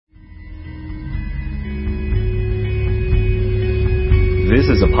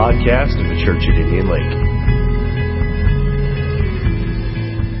This is a podcast of the Church at Indian Lake.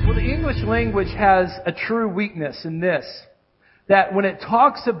 Well, the English language has a true weakness in this, that when it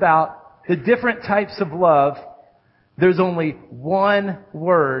talks about the different types of love, there's only one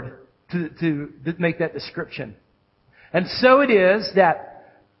word to make that description. And so it is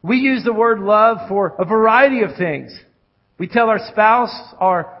that we use the word love for a variety of things. We tell our spouse,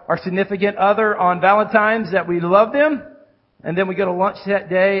 our significant other on Valentine's that we love them. And then we go to lunch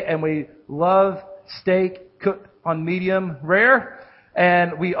that day and we love steak cooked on medium rare.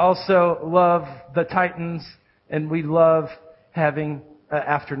 And we also love the Titans and we love having an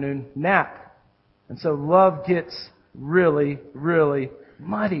afternoon nap. And so love gets really, really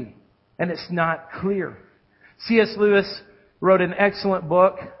muddy. And it's not clear. C.S. Lewis wrote an excellent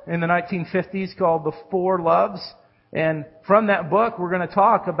book in the 1950s called The Four Loves. And from that book, we're going to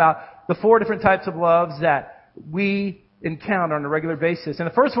talk about the four different types of loves that we encounter on a regular basis. And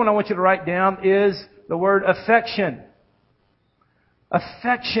the first one I want you to write down is the word affection.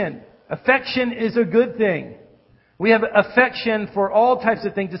 Affection. Affection is a good thing. We have affection for all types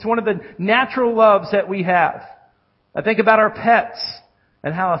of things. It's one of the natural loves that we have. I think about our pets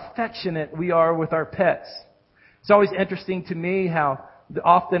and how affectionate we are with our pets. It's always interesting to me how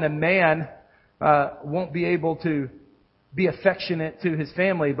often a man won't be able to be affectionate to his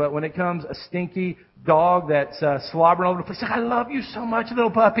family, but when it comes a stinky dog that's slobbering over the place, I love you so much,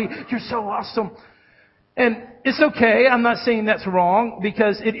 little puppy. You're so awesome. And it's okay. I'm not saying that's wrong,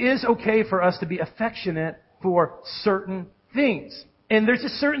 because it is okay for us to be affectionate for certain things. And there's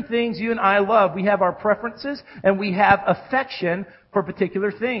just certain things you and I love. We have our preferences and we have affection for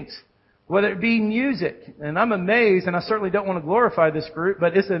particular things. Whether it be music. And I'm amazed, and I certainly don't want to glorify this group,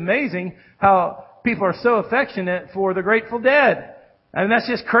 but it's amazing how people are so affectionate for the Grateful Dead. And that's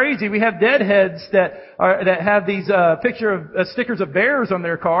just crazy. We have deadheads that have these stickers of bears on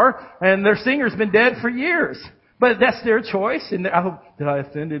their car, and their singer's been dead for years. But that's their choice. And I hope, did I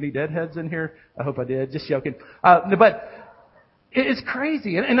offend any deadheads in here? I hope I did. Just joking. But it's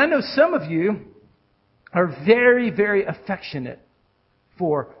crazy. And I know some of you are very, very affectionate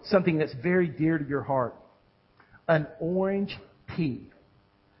for something that's very dear to your heart. An orange tea.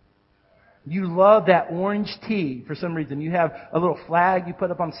 You love that orange tea for some reason. You have a little flag you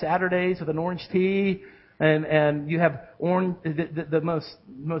put up on Saturdays with an orange tea, and you have orange, the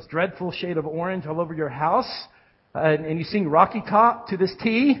most dreadful shade of orange all over your house, and you sing Rocky Top to this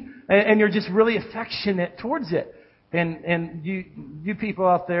tea, and you're just really affectionate towards it. And you people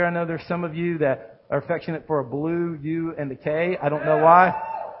out there, I know there's some of you that are affectionate for a blue U and a K. I don't know why.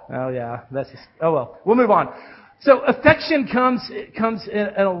 Oh yeah, oh well. We'll move on. So affection comes in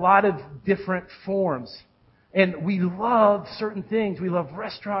a lot of different forms. And we love certain things. We love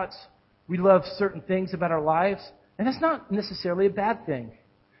restaurants. We love certain things about our lives. And that's not necessarily a bad thing.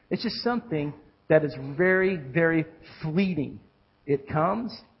 It's just something that is very, very fleeting. It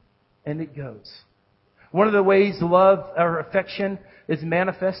comes and it goes. One of the ways love or affection is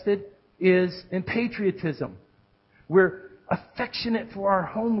manifested is in patriotism. We're affectionate for our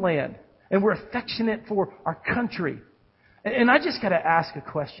homeland. And we're affectionate for our country. And I just got to ask a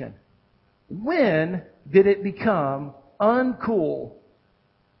question. When did it become uncool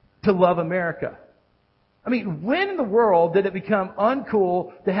to love America? I mean, when in the world did it become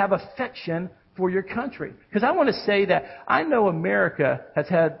uncool to have affection for your country? Because I want to say that I know America has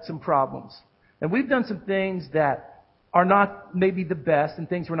had some problems. And we've done some things that are not maybe the best and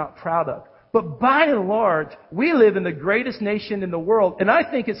things we're not proud of. But by and large, we live in the greatest nation in the world. And I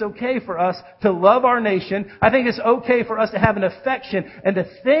think it's okay for us to love our nation. I think it's okay for us to have an affection and to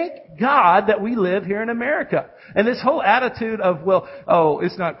thank God that we live here in America. And this whole attitude of,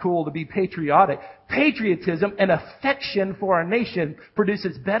 it's not cool to be patriotic. Patriotism and affection for our nation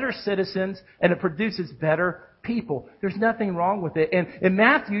produces better citizens and it produces better people. There's nothing wrong with it. And in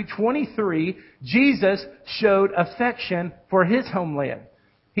Matthew 23, Jesus showed affection for His homeland.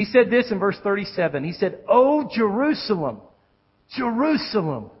 He said this in verse 37. He said, "O Jerusalem,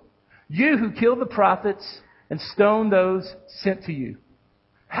 Jerusalem, you who kill the prophets and stone those sent to you.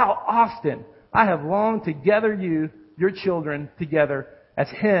 How often I have longed to gather you, your children, together as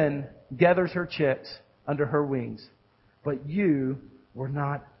hen gathers her chicks under her wings. But you were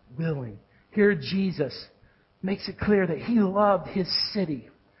not willing." Here Jesus makes it clear that He loved His city.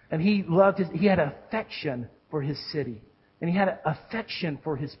 And He had affection for His city. And He had an affection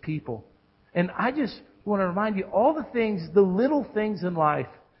for His people. And I just want to remind you, all the things, the little things in life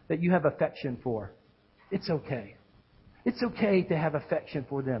that you have affection for, it's okay. It's okay to have affection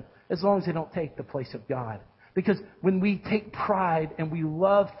for them, as long as they don't take the place of God. Because when we take pride and we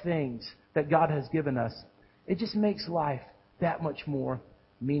love things that God has given us, it just makes life that much more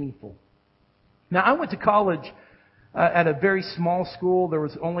meaningful. Now, I went to college at a very small school. There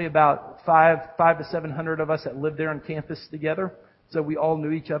was only about 500 to 700 of us that lived there on campus together. So we all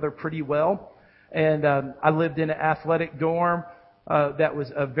knew each other pretty well. And I lived in an athletic dorm that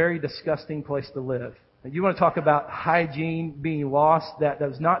was a very disgusting place to live. And you want to talk about hygiene being lost? That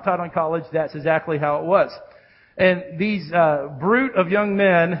was not taught on college. That's exactly how it was. And these brute of young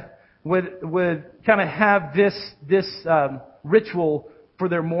men would kind of have this ritual for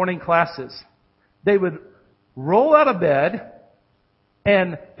their morning classes. They would roll out of bed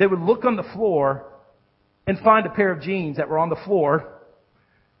and they would look on the floor and find a pair of jeans that were on the floor,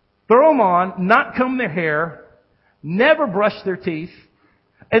 throw them on, not comb their hair, never brush their teeth,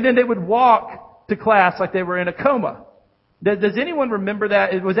 and then they would walk to class like they were in a coma. Does anyone remember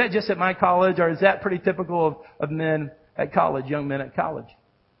that? Was that just at my college, or is that pretty typical of men at college, young men at college?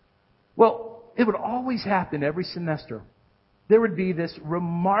 Well, it would always happen every semester. There would be this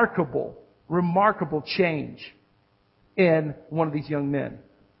remarkable change in one of these young men.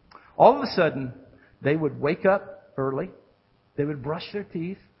 All of a sudden, they would wake up early, they would brush their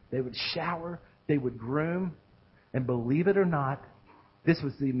teeth, they would shower, they would groom, and believe it or not, this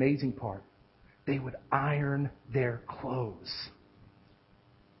was the amazing part. They would iron their clothes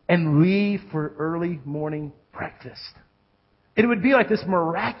and leave for early morning breakfast. It would be like this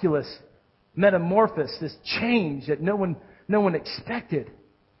miraculous metamorphosis, this change that no one expected.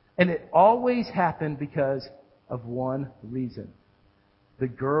 And it always happened because of one reason. The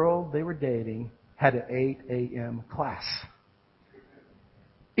girl they were dating had an 8 a.m. class.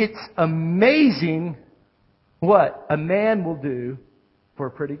 It's amazing what a man will do for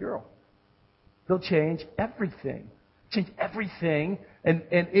a pretty girl. They'll change everything. And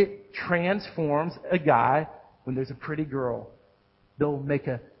it transforms a guy when there's a pretty girl. They'll make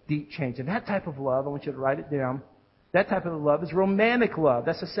a deep change. And that type of love, I want you to write it down. That type of love is romantic love.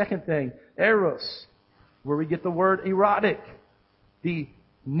 That's the second thing. Eros, where we get the word erotic. The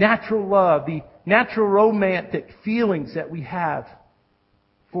natural love, the natural romantic feelings that we have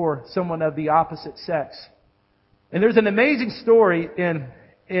for someone of the opposite sex. And there's an amazing story in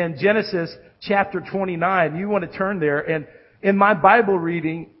Genesis chapter 29. You want to turn there. And in my Bible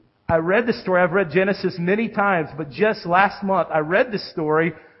reading, I read the story. I've read Genesis many times, but just last month I read this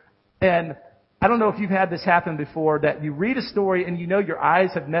story, and I don't know if you've had this happen before, that you read a story and you know your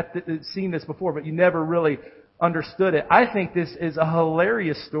eyes have seen this before, but you never really understood it. I think this is a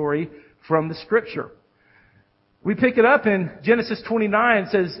hilarious story from the Scripture. We pick it up in Genesis 29. It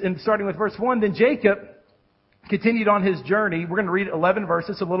says, starting with verse 1, then Jacob continued on his journey. We're going to read 11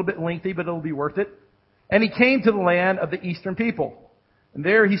 verses, a little bit lengthy, but it'll be worth it. And he came to the land of the eastern people. And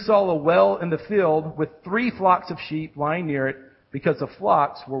there he saw a well in the field with 3 flocks of sheep lying near it, because the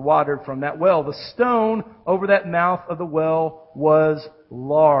flocks were watered from that well. The stone over that mouth of the well was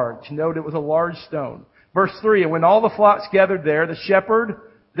large. Note it was a large stone. Verse 3, and when all the flocks gathered there, the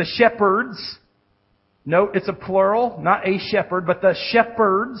shepherds, note it's a plural, not a shepherd, but the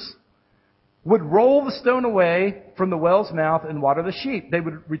shepherds would roll the stone away from the well's mouth and water the sheep. They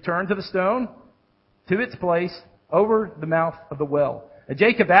would return to the stone, to its place, over the mouth of the well. And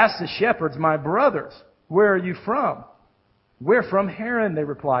Jacob asked the shepherds, my brothers, where are you from? We're from Haran, they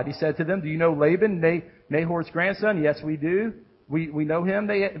replied. He said to them, do you know Laban, Nahor's grandson? Yes, we do. We know him,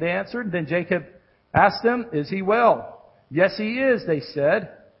 they answered. Then Jacob asked them, is he well? Yes, he is, they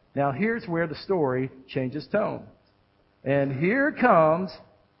said. Now here's where the story changes tone. And here comes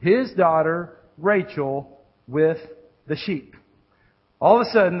his daughter, Rachel, with the sheep. All of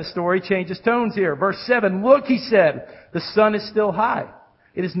a sudden, the story changes tones here. Verse 7, look, he said, the sun is still high.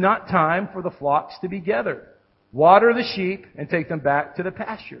 It is not time for the flocks to be gathered. Water the sheep and take them back to the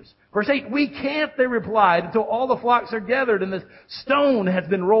pastures. Verse 8, we can't, they replied, until all the flocks are gathered and the stone has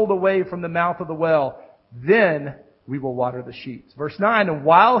been rolled away from the mouth of the well. Then we will water the sheep. Verse 9, and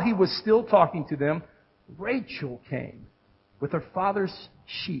while he was still talking to them, Rachel came with her father's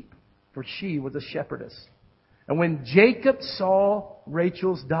sheep, for she was a shepherdess. And when Jacob saw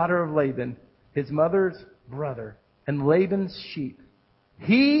Rachel's daughter of Laban, his mother's brother, and Laban's sheep,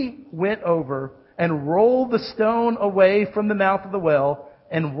 he went over and rolled the stone away from the mouth of the well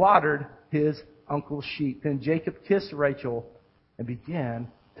and watered his uncle's sheep. Then Jacob kissed Rachel and began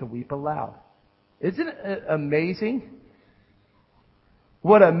to weep aloud. Isn't it amazing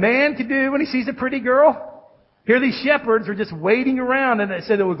what a man can do when he sees a pretty girl? Here these shepherds are just waiting around, and it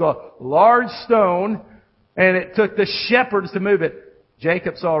said it was a large stone, and it took the shepherds to move it.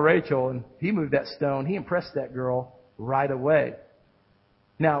 Jacob saw Rachel, and he moved that stone. He impressed that girl right away.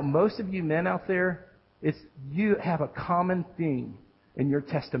 Now, most of you men out there, you have a common theme in your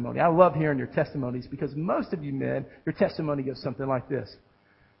testimony. I love hearing your testimonies because most of you men, your testimony goes something like this.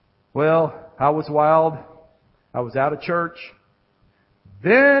 Well, I was wild. I was out of church.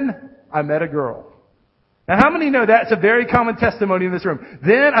 Then I met a girl. Now, how many know that's a very common testimony in this room?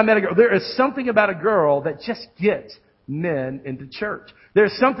 Then I met a girl. There is something about a girl that just gets men into church.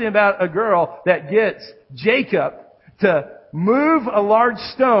 There's something about a girl that gets Jacob to move a large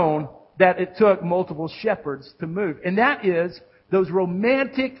stone that it took multiple shepherds to move. And that is those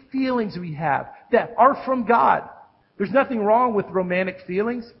romantic feelings we have that are from God. There's nothing wrong with romantic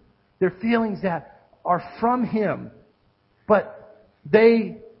feelings. They're feelings that are from Him. But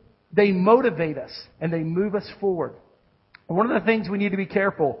they motivate us and they move us forward. And one of the things we need to be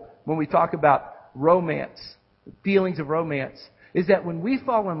careful when we talk about romance, feelings of romance, is that when we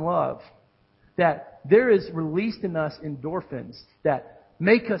fall in love, that there is released in us endorphins that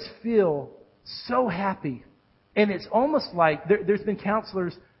make us feel so happy. And it's almost like, there's been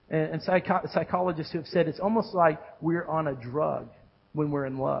counselors and psychologists who have said it's almost like we're on a drug when we're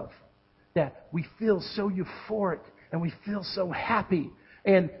in love. That we feel so euphoric and we feel so happy.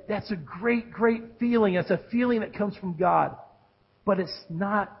 And that's a great, great feeling. It's a feeling that comes from God. But it's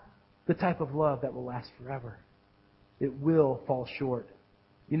not the type of love that will last forever. It will fall short.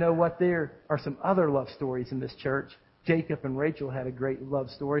 You know what? There are some other love stories in this church. Jacob and Rachel had a great love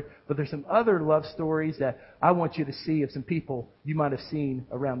story. But there's some other love stories that I want you to see of some people you might have seen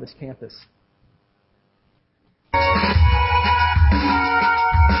around this campus.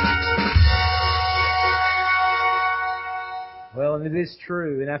 Well, and it is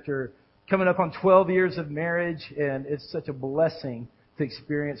true. And after coming up on 12 years of marriage, and it's such a blessing to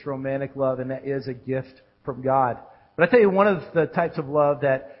experience romantic love, and that is a gift from God. But I tell you, one of the types of love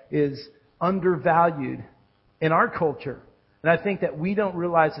that is undervalued in our culture, and I think that we don't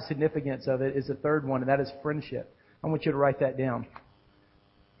realize the significance of it, is the third one, and that is friendship. I want you to write that down.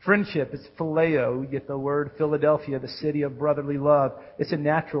 Friendship is phileo. We get the word Philadelphia, the city of brotherly love. It's a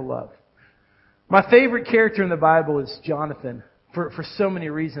natural love. My favorite character in the Bible is Jonathan. For so many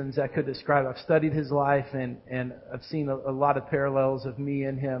reasons I could describe. I've studied his life and I've seen a lot of parallels of me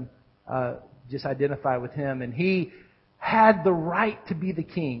and him, just identify with him. And he had the right to be the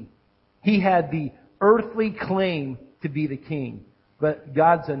king. He had the earthly claim to be the king. But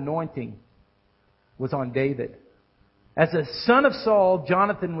God's anointing was on David. As a son of Saul,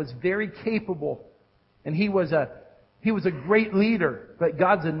 Jonathan was very capable. And he was a great leader. But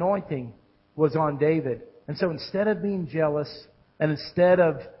God's anointing was on David. And so instead of being jealous, and instead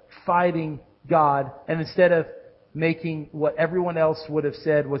of fighting God, and instead of making what everyone else would have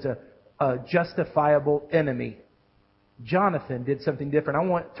said was a justifiable enemy, Jonathan did something different. I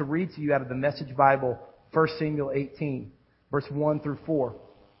want to read to you out of the Message Bible, 1 Samuel 18, verse 1 through 4. It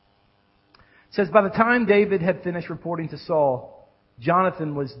says, by the time David had finished reporting to Saul,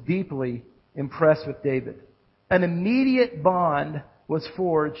 Jonathan was deeply impressed with David. An immediate bond was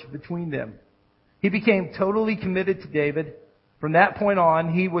forged between them. He became totally committed to David. From that point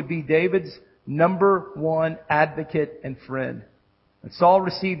on, he would be David's number one advocate and friend. And Saul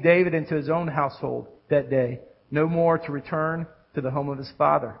received David into his own household that day, no more to return to the home of his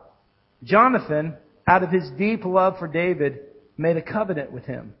father. Jonathan, out of his deep love for David, made a covenant with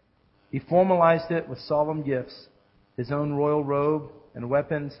him. He formalized it with solemn gifts, his own royal robe and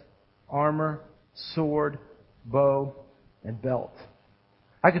weapons, armor, sword, bow, and belt.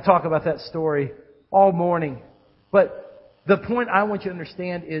 I could talk about that story all morning, but the point I want you to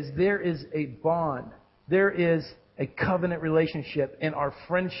understand is there is a bond. There is a covenant relationship in our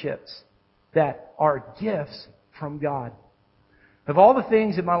friendships that are gifts from God. Of all the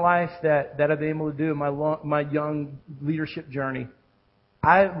things in my life that I've been able to do in my young leadership journey,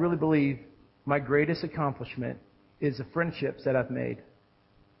 I really believe my greatest accomplishment is the friendships that I've made.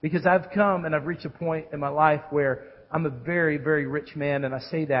 Because I've come and I've reached a point in my life where I'm a very, very rich man, and I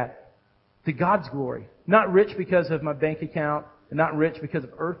say that to God's glory. Not rich because of my bank account, and not rich because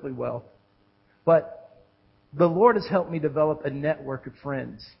of earthly wealth, but the Lord has helped me develop a network of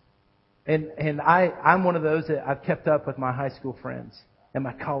friends. And I'm one of those that I've kept up with my high school friends and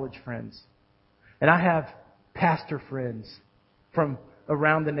my college friends. And I have pastor friends from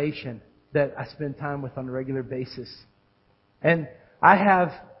around the nation that I spend time with on a regular basis. And I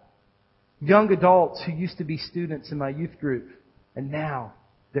have young adults who used to be students in my youth group, and now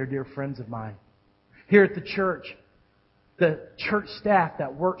they're dear friends of mine. Here at the church staff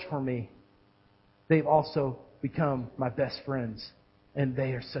that works for me, they've also become my best friends, and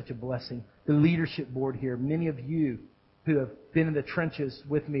they are such a blessing. The leadership board here, many of you who have been in the trenches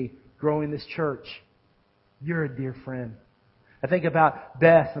with me growing this church, you're a dear friend. I think about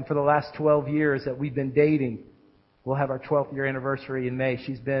Beth, and for the last 12 years that we've been dating, we'll have our 12th year anniversary in May.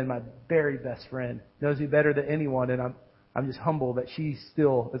 She's been my very best friend. Knows me better than anyone, and I'm I'm just humble that she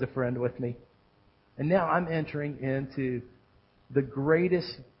still is a friend with me. And now I'm entering into the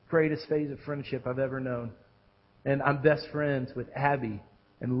greatest phase of friendship I've ever known. And I'm best friends with Abby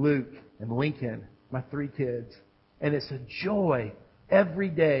and Luke and Lincoln, my 3 kids. And it's a joy every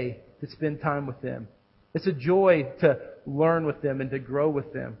day to spend time with them. It's a joy to learn with them and to grow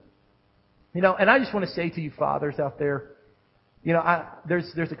with them. And I just want to say to you fathers out there,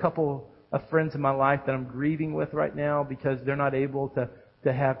 there's a couple of friends in my life that I'm grieving with right now because they're not able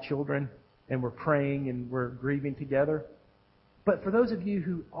to have children, and we're praying and we're grieving together. But for those of you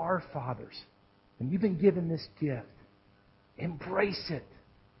who are fathers and you've been given this gift, embrace it.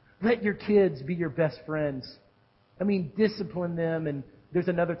 Let your kids be your best friends. Discipline them. And there's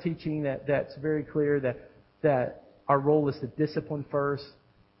another teaching that's very clear that our role is to discipline first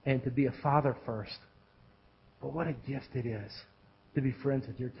and to be a father first. But what a gift it is to be friends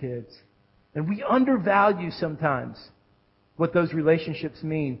with your kids. And we undervalue sometimes what those relationships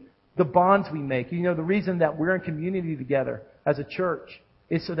mean, the bonds we make. The reason that we're in community together as a church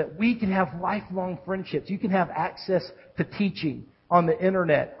is so that we can have lifelong friendships. You can have access to teaching on the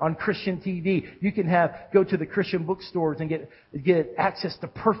internet, on Christian TV. You can go to the Christian bookstores and get access to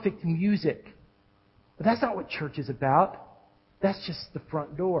perfect music. But that's not what church is about. That's just the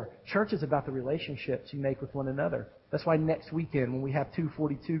front door. Church is about the relationships you make with one another. That's why next weekend when we have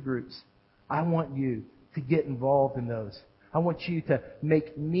 242 groups, I want you to get involved in those. I want you to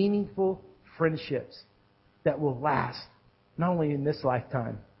make meaningful friendships that will last, not only in this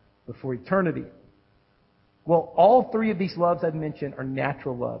lifetime, but for eternity. Well, all 3 of these loves I've mentioned are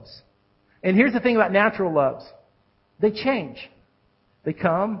natural loves. And here's the thing about natural loves. They change. They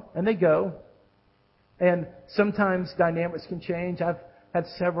come and they go. And sometimes dynamics can change. I've had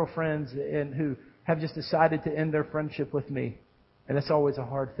several friends who have just decided to end their friendship with me. And that's always a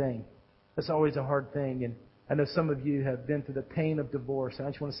hard thing. That's always a hard thing. And I know some of you have been through the pain of divorce. And I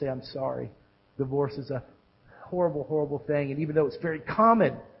just want to say I'm sorry. Divorce is a horrible, horrible thing. And even though it's very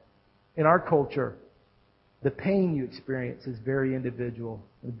common in our culture, the pain you experience is very individual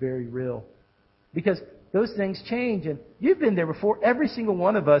and very real. Because those things change. And you've been there before. Every single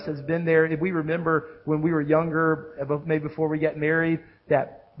one of us has been there. If we remember when we were younger, maybe before we got married,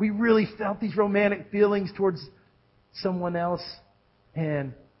 that we really felt these romantic feelings towards someone else.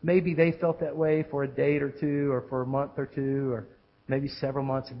 And maybe they felt that way for a date or two, or for a month or two, or maybe several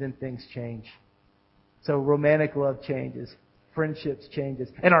months, and then things change. So romantic love changes. Friendships changes.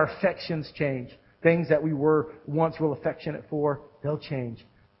 And our affections change. Things that we were once real affectionate for, they'll change.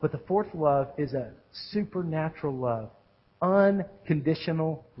 But the 4th love is a supernatural love.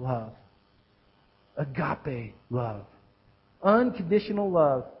 Unconditional love. Agape love. Unconditional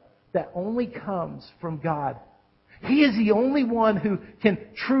love that only comes from God. He is the only one who can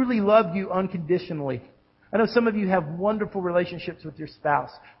truly love you unconditionally. I know some of you have wonderful relationships with your spouse,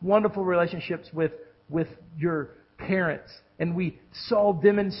 wonderful relationships with your parents, and we saw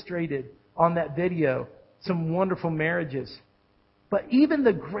demonstrated on that video some wonderful marriages. But even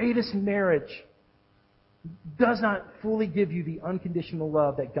the greatest marriage does not fully give you the unconditional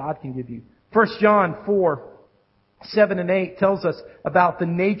love that God can give you. 1 John 4:7 and 8 tells us about the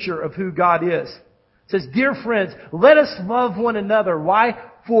nature of who God is. It says, "Dear friends, let us love one another." Why?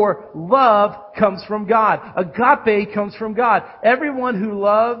 For love comes from God. Agape comes from God. Everyone who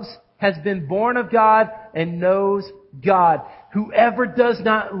loves has been born of God and knows God. Whoever does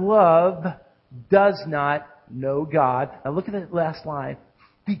not love does not know God. Now look at that last line.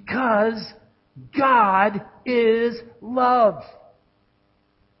 Because God is love.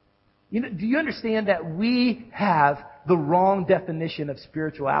 Do you understand that we have the wrong definition of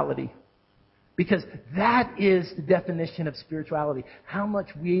spirituality? Because that is the definition of spirituality. How much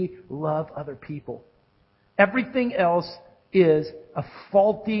we love other people. Everything else is a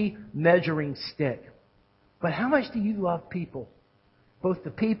faulty measuring stick. But how much do you love people? Both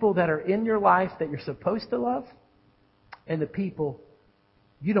the people that are in your life that you're supposed to love, and the people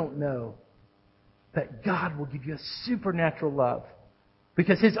you don't know, that God will give you a supernatural love.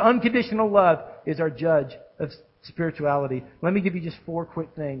 Because His unconditional love is our judge of spirituality. Let me give you just 4 quick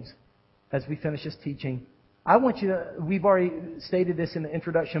things as we finish this teaching. I want you to, we've already stated this in the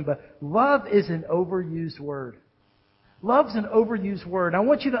introduction, but love is an overused word. Love's an overused word. I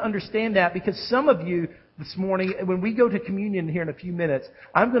want you to understand that because some of you this morning, when we go to communion here in a few minutes,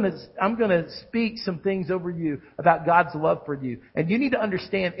 I'm going to speak some things over you about God's love for you. And you need to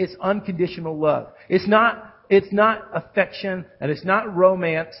understand it's unconditional love. It's not affection, and it's not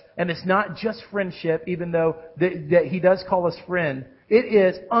romance, and it's not just friendship, even though that He does call us friend. It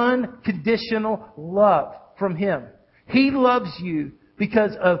is unconditional love from Him. He loves you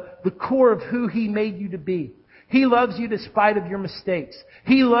because of the core of who He made you to be. He loves you despite of your mistakes.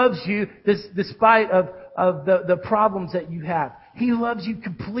 He loves you despite of the problems that you have. He loves you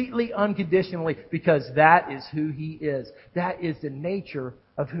completely unconditionally because that is who He is. That is the nature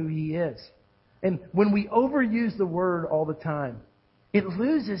of who He is. And when we overuse the word all the time, it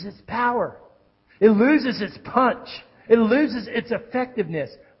loses its power. It loses its punch. It loses its effectiveness.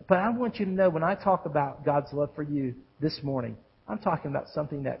 But I want you to know, when I talk about God's love for you this morning, I'm talking about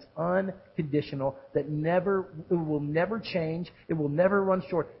something that's unconditional, that it will never change. It will never run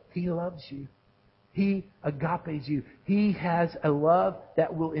short. He loves you. He agapes you. He has a love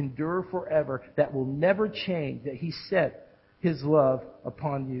that will endure forever, that will never change, that He set His love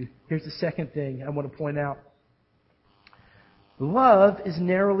upon you. Here's the second thing I want to point out. Love is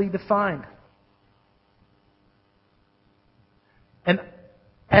narrowly defined. And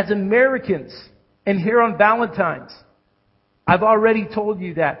as Americans, and here on Valentine's, I've already told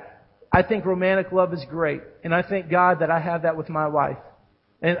you that I think romantic love is great. And I thank God that I have that with my wife.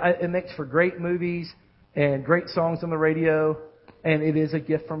 And it makes for great movies and great songs on the radio. And it is a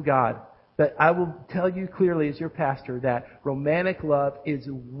gift from God. But I will tell you clearly as your pastor that romantic love is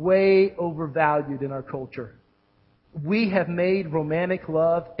way overvalued in our culture. We have made romantic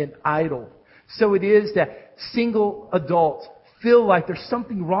love an idol. So it is that single adults feel like there's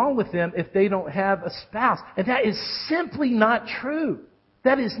something wrong with them if they don't have a spouse. And that is simply not true.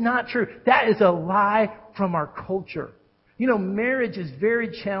 That is not true. That is a lie from our culture. You know, marriage is very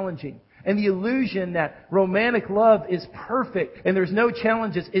challenging. And the illusion that romantic love is perfect and there's no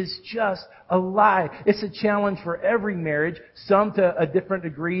challenges is just a lie. It's a challenge for every marriage, some to a different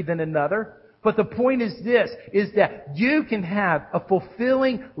degree than another. But the point is this, is that you can have a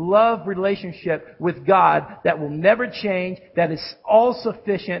fulfilling love relationship with God that will never change, that is all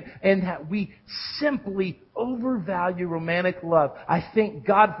sufficient, and that we simply overvalue romantic love. I thank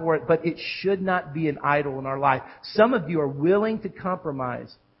God for it, but it should not be an idol in our life. Some of you are willing to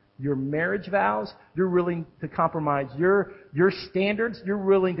compromise your marriage vows. You're willing to compromise your standards. You're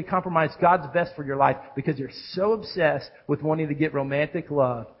willing to compromise God's best for your life because you're so obsessed with wanting to get romantic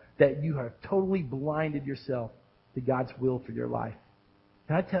love that you have totally blinded yourself to God's will for your life.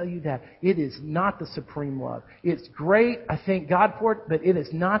 Can I tell you that it is not the supreme love? It's great. I thank God for it, but it is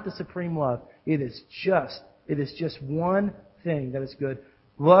not the supreme love. It is just one thing that is good.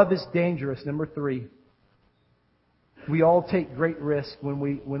 Love is dangerous. Number 3. We all take great risk when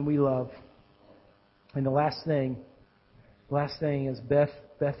we love. And the last thing is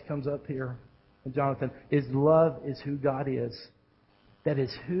Beth comes up here, and Jonathan, is love is who God is. That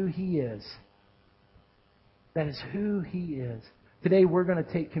is who He is. That is who He is. Today we're going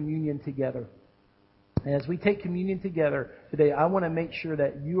to take communion together. And as we take communion together today, I want to make sure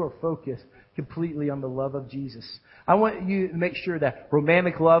that you are focused completely on the love of Jesus. I want you to make sure that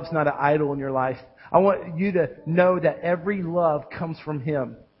romantic love's not an idol in your life. I want you to know that every love comes from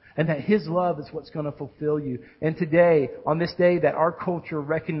Him. And that His love is what's going to fulfill you. And today, on this day that our culture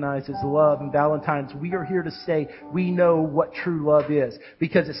recognizes love and Valentine's, we are here to say we know what true love is.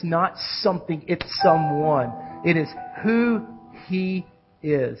 Because it's not something, it's someone. It is who He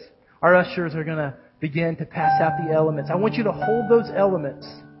is. Our ushers are going to begin to pass out the elements. I want you to hold those elements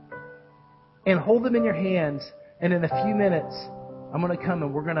and hold them in your hands. And in a few minutes, I'm going to come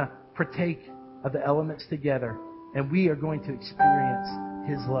and we're going to partake of the elements together. And we are going to experience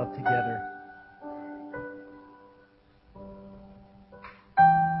His love together.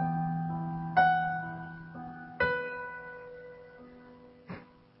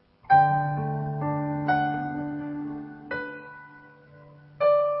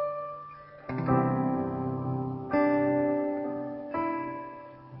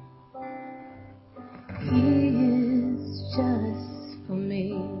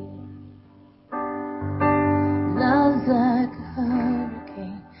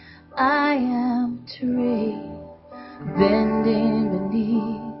 I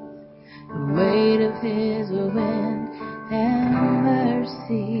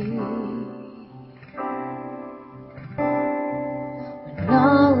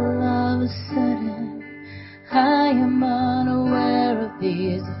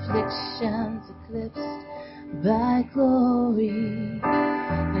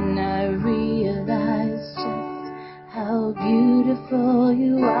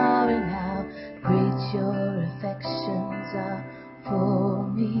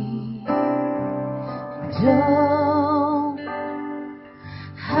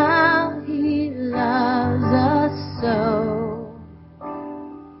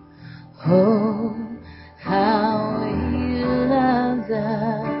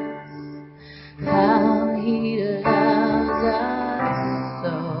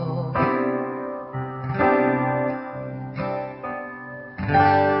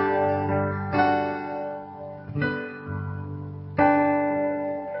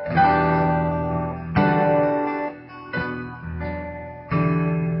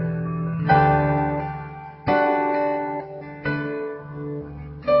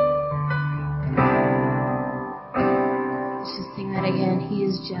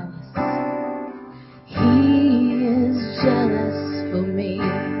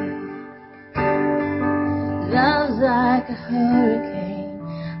like a hurricane.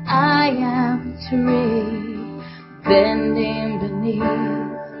 I am a tree bending beneath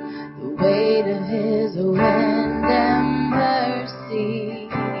the weight of His wind and mercy.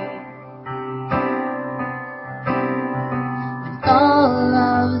 When all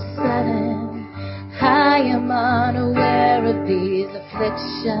of a sudden I am unaware of these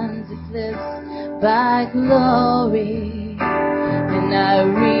afflictions eclipsed by glory, and I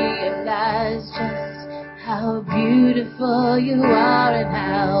realize just how beautiful you are and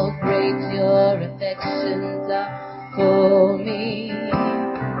how great your affections are for me.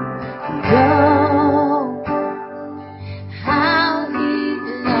 Oh, how He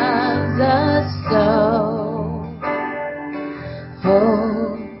loves us so.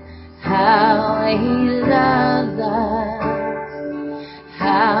 Oh, how He loves us.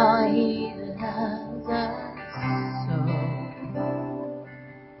 How He loves us so.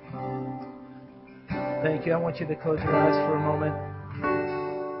 Thank you. I want you to close your eyes for a moment.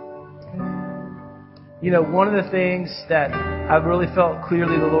 You know, one of the things that I've really felt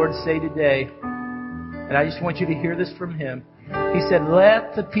clearly the Lord say today, and I just want you to hear this from Him. He said,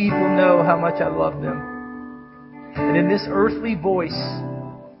 let the people know how much I love them. And in this earthly voice,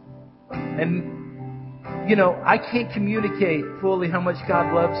 and, you know, I can't communicate fully how much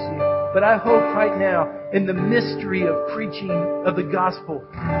God loves you, but I hope right now, in the mystery of preaching of the gospel,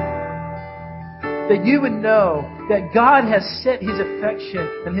 that you would know that God has set His affection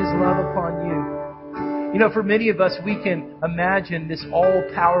and His love upon you. You know, for many of us, we can imagine this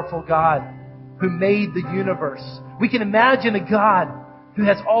all-powerful God who made the universe. We can imagine a God who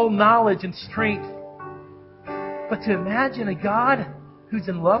has all knowledge and strength. But to imagine a God who's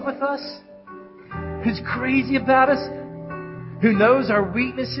in love with us, who's crazy about us, who knows our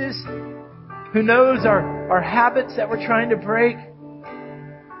weaknesses, who knows our habits that we're trying to break,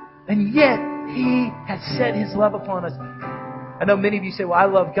 and yet He has set His love upon us. I know many of you say, well, I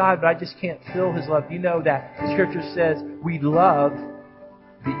love God, but I just can't feel His love. You know that the Scripture says we love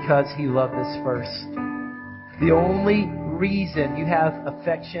because He loved us first. The only reason you have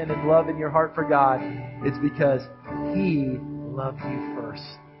affection and love in your heart for God is because He loved you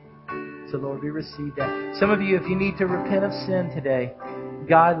first. So Lord, we receive that. Some of you, if you need to repent of sin today,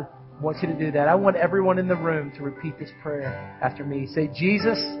 God wants you to do that. I want everyone in the room to repeat this prayer after me. Say,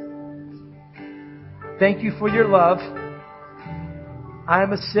 Jesus, thank you for your love. I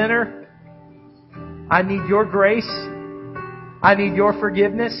am a sinner. I need your grace. I need your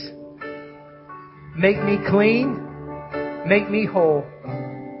forgiveness. Make me clean. Make me whole.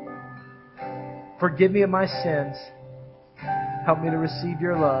 Forgive me of my sins. Help me to receive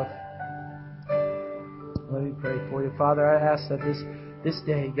your love. Let me pray for you. Father, I ask that this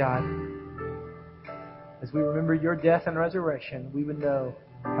day, God, as we remember your death and resurrection, we would know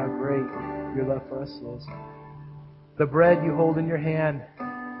how great your love for us is. The bread you hold in your hand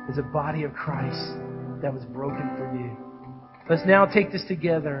is a body of Christ that was broken for you. Let's now take this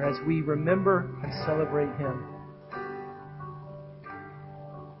together as we remember and celebrate Him.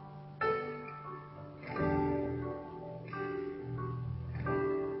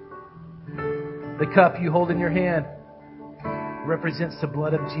 The cup you hold in your hand represents the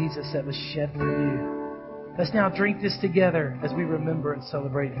blood of Jesus that was shed for you. Let's now drink this together as we remember and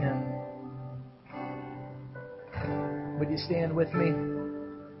celebrate Him. Would you stand with me?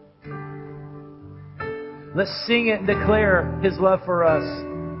 Let's sing it and declare His love for us.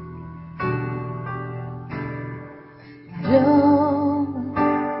 Oh,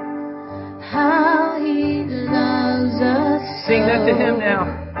 how He loves us. Sing that to Him now.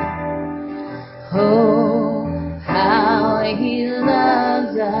 Oh, how He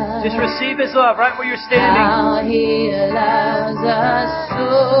loves us. Just receive His love right where you're standing. How He loves us so.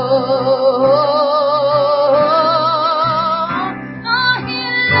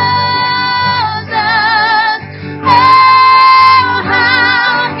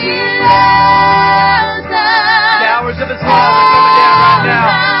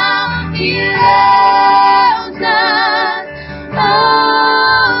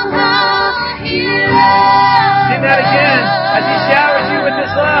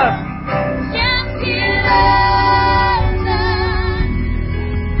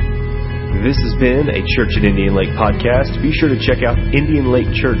 This has been a Church at Indian Lake podcast. Be sure to check out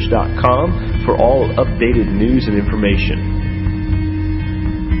IndianLakeChurch.com for all updated news and information.